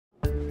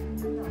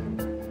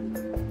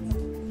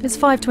It's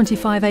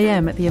 5:25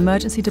 a.m. at the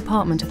emergency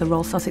department of the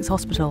Royal Sussex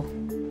Hospital.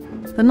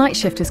 The night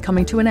shift is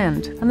coming to an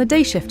end and the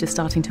day shift is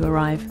starting to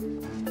arrive.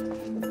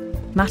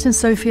 Matt and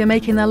Sophie are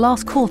making their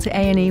last call to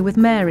A&E with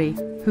Mary,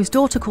 whose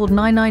daughter called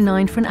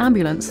 999 for an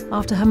ambulance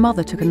after her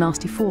mother took a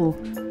nasty fall.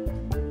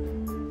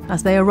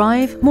 As they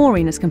arrive,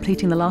 Maureen is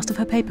completing the last of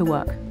her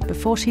paperwork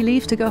before she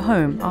leaves to go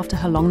home after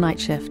her long night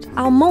shift.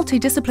 Our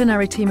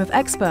multidisciplinary team of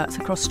experts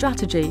across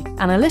strategy,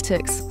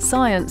 analytics,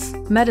 science,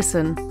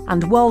 medicine,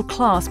 and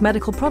world-class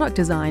medical product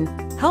design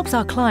helps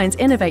our clients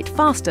innovate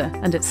faster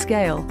and at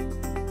scale.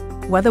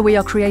 Whether we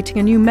are creating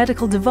a new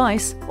medical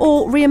device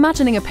or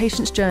reimagining a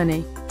patient's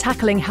journey,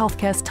 tackling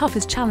healthcare's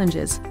toughest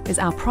challenges is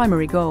our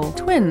primary goal.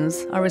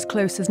 Twins are as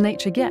close as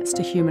nature gets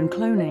to human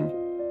cloning.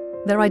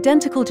 Their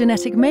identical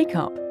genetic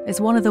makeup is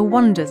one of the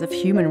wonders of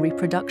human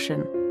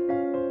reproduction.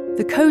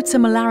 The code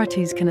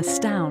similarities can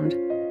astound.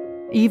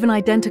 Even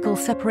identicals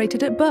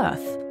separated at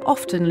birth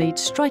often lead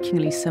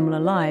strikingly similar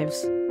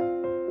lives.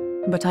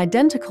 But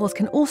identicals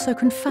can also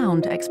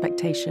confound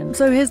expectations.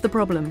 So here's the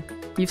problem.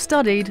 You've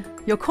studied,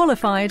 you're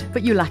qualified,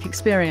 but you lack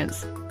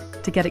experience.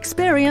 To get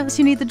experience,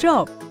 you need the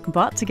job.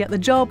 But to get the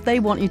job, they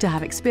want you to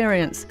have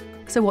experience.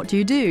 So what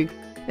do?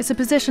 It's a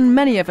position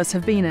many of us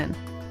have been in.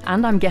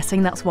 And I'm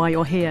guessing that's why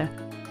you're here.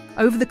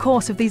 Over the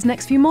course of these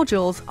next few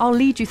modules, I'll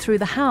lead you through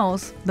the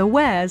hows, the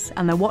wheres,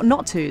 and the what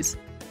not tos,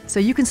 so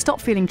you can stop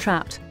feeling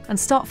trapped and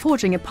start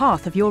forging a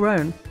path of your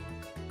own.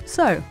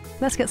 So,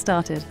 let's get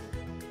started.